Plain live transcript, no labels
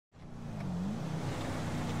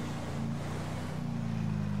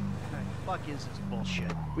fuck is this bullshit?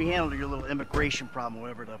 We handled your little immigration problem,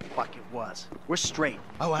 whatever the fuck it was. We're straight.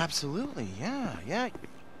 Oh, absolutely. Yeah.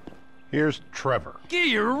 Here's Trevor.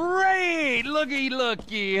 Great!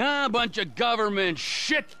 Looky, huh? Bunch of government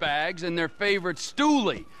shitbags and their favorite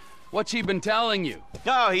stoolie. What's he been telling you?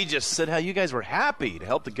 Oh, he just said how you guys were happy to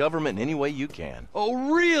help the government in any way you can.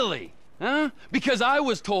 Oh, really? Huh? Because I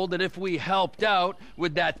was told that if we helped out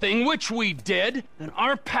with that thing, which we did, then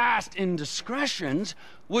our past indiscretions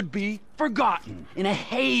would be forgotten in a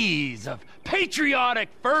haze of patriotic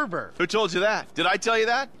fervor. Who told you that? Did I tell you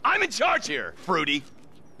that? I'm in charge here, Fruity.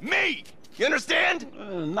 Me! You understand?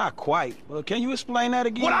 Not quite. Can you explain that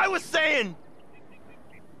again? What I was saying!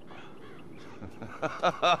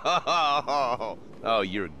 Oh,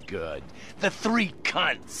 you're good. The three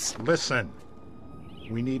cunts. Listen,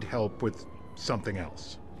 we need help with something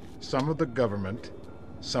else. Some of the government,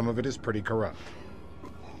 some of it is pretty corrupt.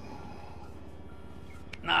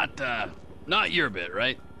 Not your bit,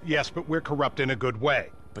 right? Yes, but we're corrupt in a good way.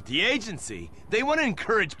 But the agency, they want to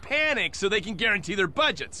encourage panic so they can guarantee their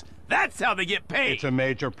budgets. That's how they get paid. It's a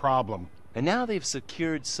major problem. And now they've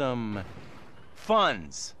secured some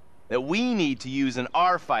funds that we need to use in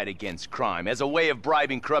our fight against crime as a way of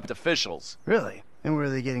bribing corrupt officials. Really? And where are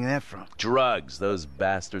they getting that from? Drugs. Those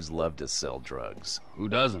bastards love to sell drugs. Who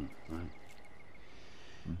doesn't?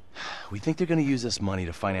 We think they're going to use this money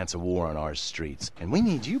to finance a war on our streets. And we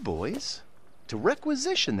need you boys to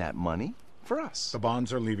requisition that money for us. The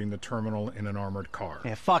bonds are leaving the terminal in an armored car.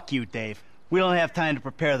 Yeah, fuck you, Dave. We don't have time to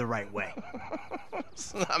prepare the right way.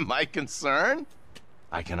 It's not my concern.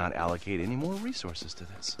 I cannot allocate any more resources to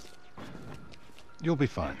this. You'll be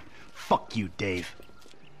fine. Fuck you, Dave.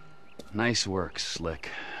 Nice work, Slick.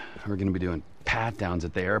 We're gonna be doing pat-downs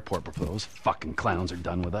at the airport before those fucking clowns are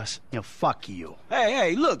done with us. You know, fuck you.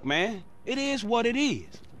 Hey, look, man. It is what it is.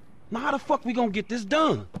 Now how the fuck we gonna get this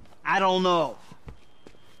done? I don't know.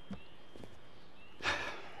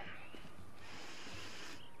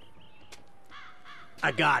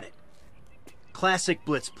 I got it. Classic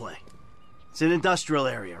blitz play. It's an industrial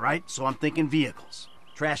area, right? So I'm thinking vehicles.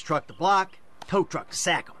 Trash truck to block, tow truck to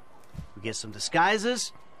sack them. We get some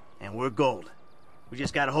disguises, and we're golden. We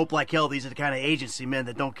just gotta hope like hell these are the kind of agency men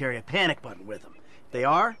that don't carry a panic button with them. If they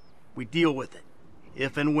are, we deal with it.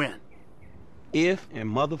 If and when. If and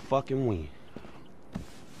motherfucking when.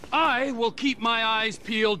 I will keep my eyes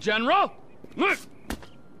peeled, General.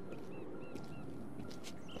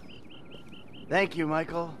 Thank you,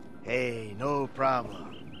 Michael. Hey, no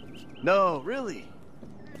problem. No, really.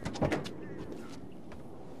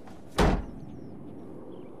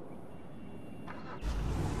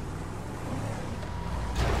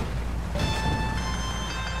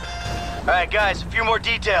 Alright, guys, a few more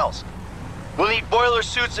details. We'll need boiler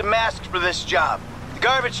suits and masks for this job. The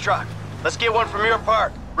garbage truck. Let's get one from your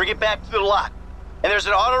park. Bring it back to the lot. And there's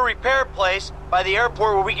an auto repair place by the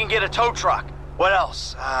airport where we can get a tow truck. What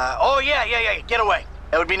else? Oh, yeah, get away.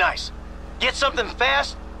 That would be nice. Get something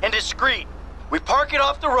fast and discreet. We park it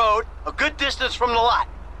off the road, a good distance from the lot.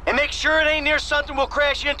 And make sure it ain't near something we'll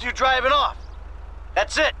crash into driving off.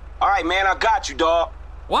 That's it. All right, man, I got you, dawg.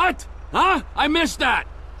 What? Huh? I missed that.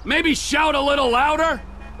 Maybe shout a little louder?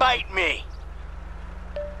 Bite me.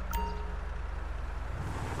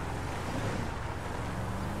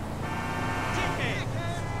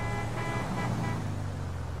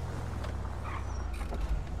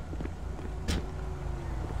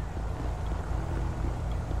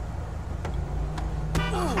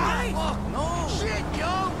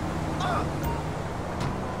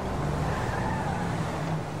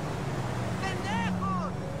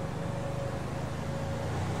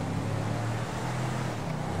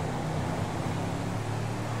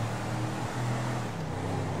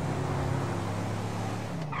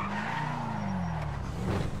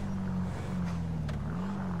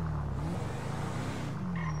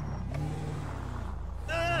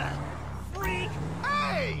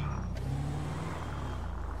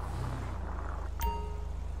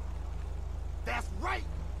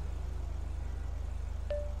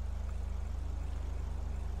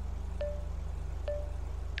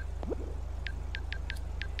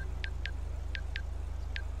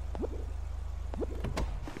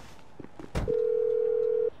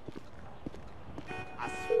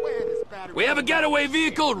 We have a getaway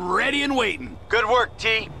vehicle ready and waiting. Good work,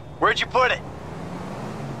 T. Where'd you put it?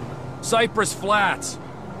 Cypress Flats.